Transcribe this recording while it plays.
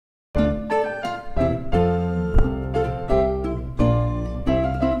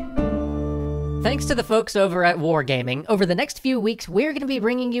Thanks to the folks over at Wargaming, over the next few weeks we're going to be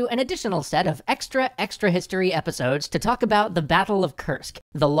bringing you an additional set of extra history episodes to talk about the Battle of Kursk,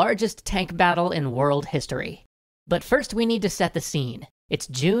 the largest tank battle in world history. But first we need to set the scene. It's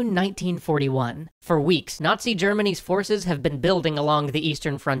June 1941. For weeks, Nazi Germany's forces have been building along the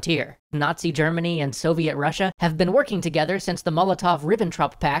eastern frontier. Nazi Germany and Soviet Russia have been working together since the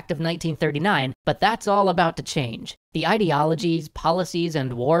Molotov-Ribbentrop Pact of 1939, but that's all about to change. The ideologies, policies,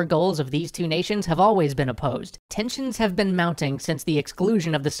 and war goals of these two nations have always been opposed. Tensions have been mounting since the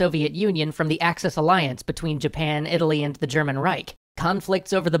exclusion of the Soviet Union from the Axis alliance between Japan, Italy, and the German Reich.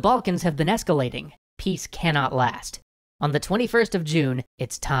 Conflicts over the Balkans have been escalating. Peace cannot last. On the 21st of June,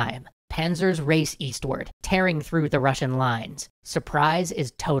 it's time. Panzers race eastward, tearing through the Russian lines. Surprise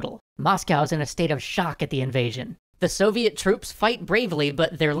is total. Moscow's in a state of shock at the invasion. The Soviet troops fight bravely,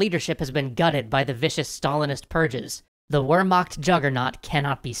 but their leadership has been gutted by the vicious Stalinist purges. The Wehrmacht juggernaut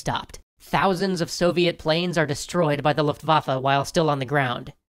cannot be stopped. Thousands of Soviet planes are destroyed by the Luftwaffe while still on the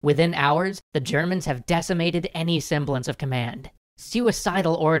ground. Within hours, the Germans have decimated any semblance of command.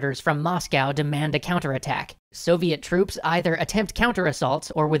 Suicidal orders from Moscow demand a counterattack. Soviet troops either attempt counter-assaults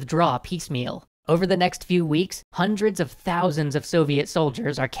or withdraw piecemeal. Over the next few weeks, hundreds of thousands of Soviet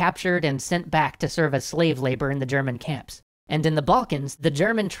soldiers are captured and sent back to serve as slave labor in the German camps. And in the Balkans, the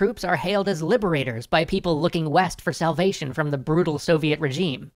German troops are hailed as liberators by people looking west for salvation from the brutal Soviet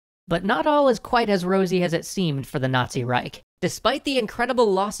regime. But not all is quite as rosy as it seemed for the Nazi Reich. Despite the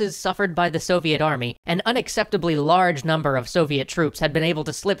incredible losses suffered by the Soviet army, an unacceptably large number of Soviet troops had been able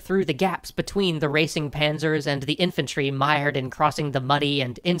to slip through the gaps between the racing panzers and the infantry mired in crossing the muddy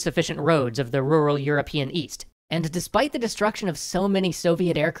and insufficient roads of the rural European East. And despite the destruction of so many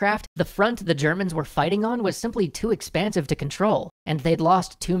Soviet aircraft, the front the Germans were fighting on was simply too expansive to control, and they'd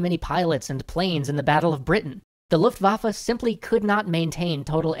lost too many pilots and planes in the Battle of Britain. The Luftwaffe simply could not maintain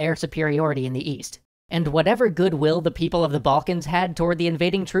total air superiority in the east. And whatever goodwill the people of the Balkans had toward the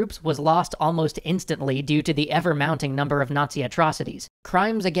invading troops was lost almost instantly due to the ever-mounting number of Nazi atrocities,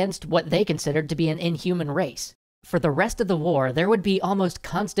 crimes against what they considered to be an inhuman race. For the rest of the war, there would be almost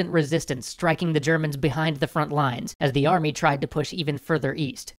constant resistance striking the Germans behind the front lines as the army tried to push even further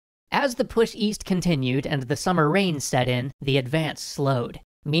east. As the push east continued and the summer rains set in, the advance slowed.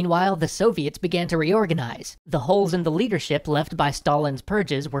 Meanwhile, the Soviets began to reorganize. The holes in the leadership left by Stalin's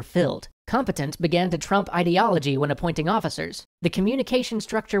purges were filled. Competence began to trump ideology when appointing officers. The communication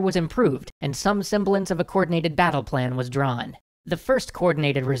structure was improved, and some semblance of a coordinated battle plan was drawn. The first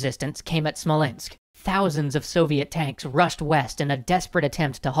coordinated resistance came at Smolensk. Thousands of Soviet tanks rushed west in a desperate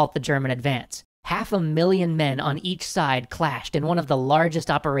attempt to halt the German advance. 500,000 men on each side clashed in one of the largest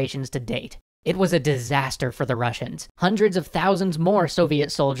operations to date. It was a disaster for the Russians. Hundreds of thousands more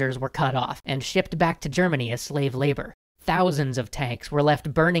Soviet soldiers were cut off and shipped back to Germany as slave labor. Thousands of tanks were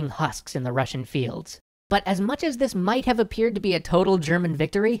left burning husks in the Russian fields. But as much as this might have appeared to be a total German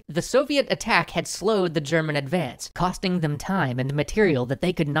victory, the Soviet attack had slowed the German advance, costing them time and material that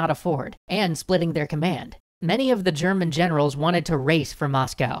they could not afford, and splitting their command. Many of the German generals wanted to race for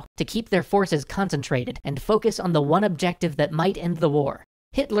Moscow, to keep their forces concentrated and focus on the one objective that might end the war.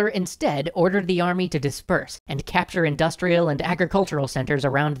 Hitler instead ordered the army to disperse and capture industrial and agricultural centers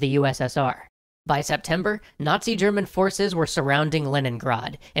around the USSR. By September, Nazi German forces were surrounding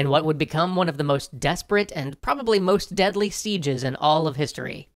Leningrad in what would become one of the most desperate and probably most deadly sieges in all of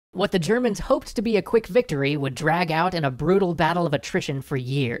history. What the Germans hoped to be a quick victory would drag out in a brutal battle of attrition for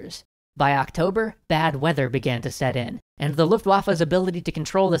years. By October, bad weather began to set in, and the Luftwaffe's ability to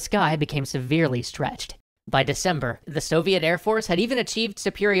control the sky became severely stretched. By December, the Soviet Air Force had even achieved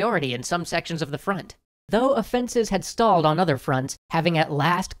superiority in some sections of the front. Though offenses had stalled on other fronts, having at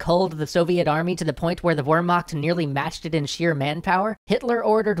last culled the Soviet army to the point where the Wehrmacht nearly matched it in sheer manpower, Hitler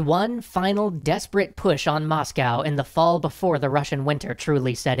ordered one final desperate push on Moscow in the fall before the Russian winter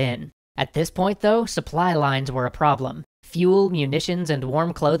truly set in. At this point, though, supply lines were a problem. Fuel, munitions, and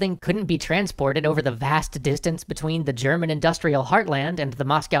warm clothing couldn't be transported over the vast distance between the German industrial heartland and the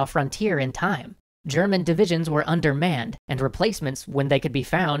Moscow frontier in time. German divisions were undermanned, and replacements, when they could be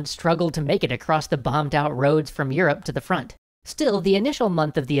found, struggled to make it across the bombed-out roads from Europe to the front. Still, the initial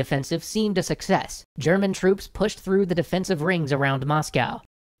month of the offensive seemed a success. German troops pushed through the defensive rings around Moscow.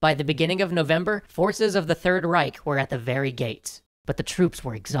 By the beginning of November, forces of the Third Reich were at the very gates. But the troops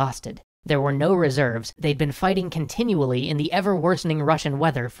were exhausted. There were no reserves. They'd been fighting continually in the ever-worsening Russian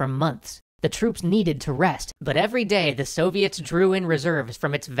weather for months. The troops needed to rest, but every day the Soviets drew in reserves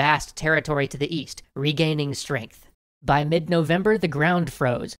from its vast territory to the east, regaining strength. By mid-November, the ground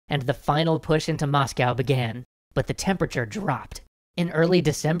froze, and the final push into Moscow began. But the temperature dropped. In early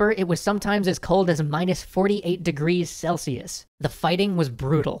December, it was sometimes as cold as -48 degrees Celsius. The fighting was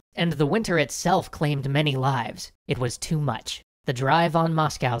brutal, and the winter itself claimed many lives. It was too much. The drive on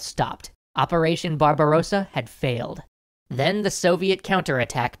Moscow stopped. Operation Barbarossa had failed. Then the Soviet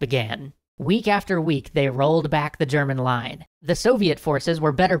counterattack began. Week after week, they rolled back the German line. The Soviet forces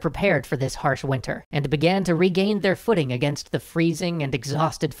were better prepared for this harsh winter, and began to regain their footing against the freezing and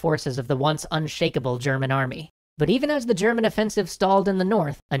exhausted forces of the once unshakable German army. But even as the German offensive stalled in the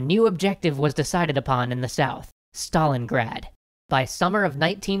north, a new objective was decided upon in the south: Stalingrad. By summer of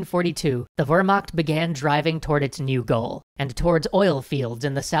 1942, the Wehrmacht began driving toward its new goal, and towards oil fields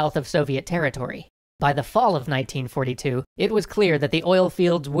in the south of Soviet territory. By the fall of 1942, it was clear that the oil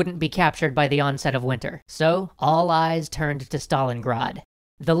fields wouldn't be captured by the onset of winter, so all eyes turned to Stalingrad.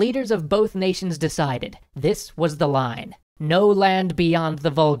 The leaders of both nations decided this was the line. No land beyond the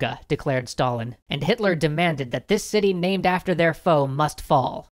Volga, declared Stalin, and Hitler demanded that this city named after their foe must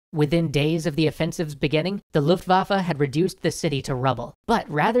fall. Within days of the offensive's beginning, the Luftwaffe had reduced the city to rubble. But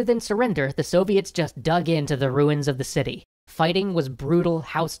rather than surrender, the Soviets just dug into the ruins of the city. Fighting was brutal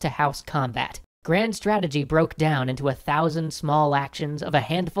house-to-house combat. Grand strategy broke down into 1,000 small actions of a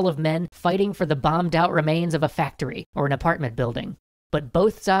handful of men fighting for the bombed-out remains of a factory or an apartment building. But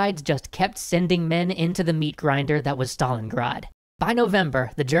both sides just kept sending men into the meat grinder that was Stalingrad. By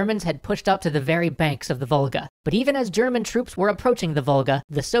November, the Germans had pushed up to the very banks of the Volga. But even as German troops were approaching the Volga,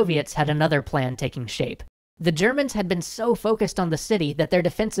 the Soviets had another plan taking shape. The Germans had been so focused on the city that their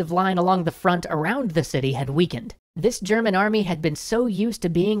defensive line along the front around the city had weakened. This German army had been so used to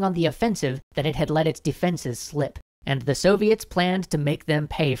being on the offensive that it had let its defenses slip, and the Soviets planned to make them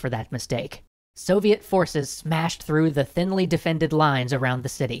pay for that mistake. Soviet forces smashed through the thinly defended lines around the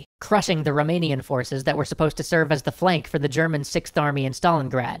city, crushing the Romanian forces that were supposed to serve as the flank for the German 6th Army in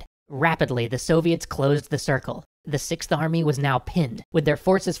Stalingrad. Rapidly, the Soviets closed the circle. The 6th Army was now pinned, with their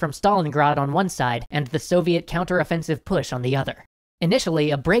forces from Stalingrad on one side and the Soviet counteroffensive push on the other. Initially,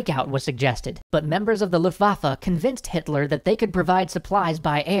 a breakout was suggested, but members of the Luftwaffe convinced Hitler that they could provide supplies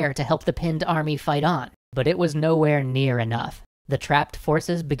by air to help the pinned army fight on. But it was nowhere near enough. The trapped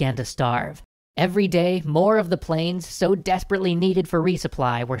forces began to starve. Every day, more of the planes so desperately needed for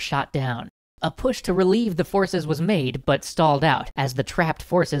resupply were shot down. A push to relieve the forces was made, but stalled out, as the trapped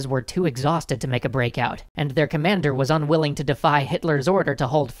forces were too exhausted to make a breakout, and their commander was unwilling to defy Hitler's order to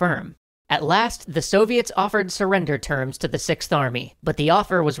hold firm. At last, the Soviets offered surrender terms to the 6th Army, but the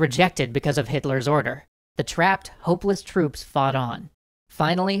offer was rejected because of Hitler's order. The trapped, hopeless troops fought on.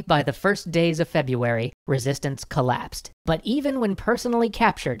 Finally, by the first days of February, resistance collapsed. But even when personally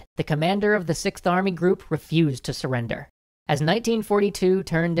captured, the commander of the 6th Army Group refused to surrender. As 1942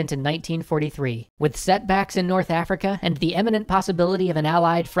 turned into 1943, with setbacks in North Africa and the imminent possibility of an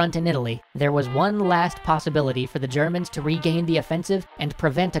Allied front in Italy, there was one last possibility for the Germans to regain the offensive and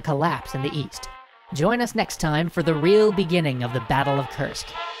prevent a collapse in the East. Join us next time for the real beginning of the Battle of Kursk.